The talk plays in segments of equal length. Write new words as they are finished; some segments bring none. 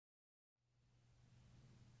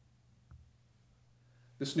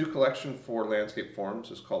This new collection for landscape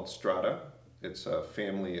forms is called Strata. It's a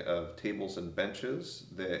family of tables and benches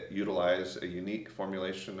that utilize a unique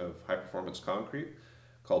formulation of high-performance concrete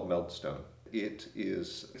called meldstone. It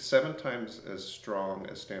is 7 times as strong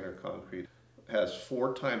as standard concrete, has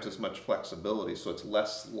 4 times as much flexibility, so it's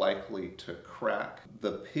less likely to crack.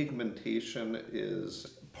 The pigmentation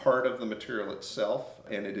is part of the material itself,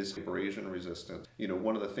 and it is abrasion resistant.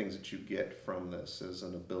 One of the things that you get from this is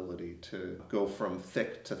an ability to go from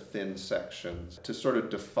thick to thin sections to sort of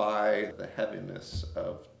defy the heaviness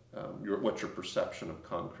of what your perception of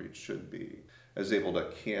concrete should be, as able to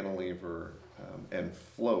cantilever and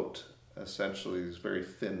float essentially these very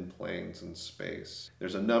thin planes in space.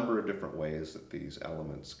 There's a number of different ways that these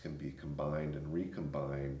elements can be combined and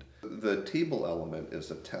recombined. The table element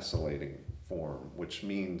is a tessellating form, which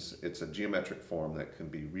means it's a geometric form that can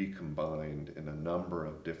be recombined in a number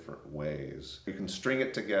of different ways. You can string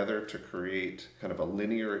it together to create kind of a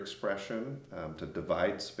linear expression, to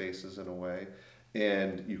divide spaces in a way,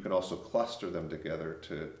 and you can also cluster them together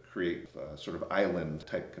to create sort of island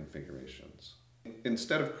type configurations.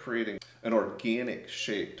 Instead of creating an organic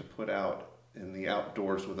shape to put out in the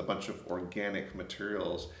outdoors with a bunch of organic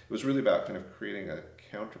materials, it was really about kind of creating a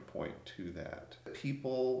counterpoint to that.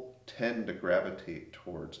 People tend to gravitate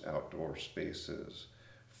towards outdoor spaces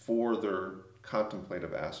for their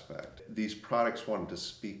contemplative aspect. These products wanted to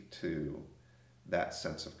speak to that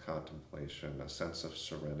sense of contemplation, a sense of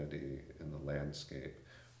serenity in the landscape.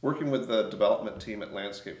 Working with the development team at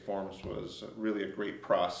Landscape Forms was really a great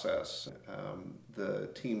process. The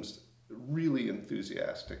team's really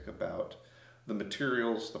enthusiastic about the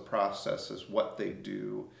materials, the processes, what they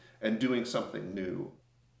do, and doing something new.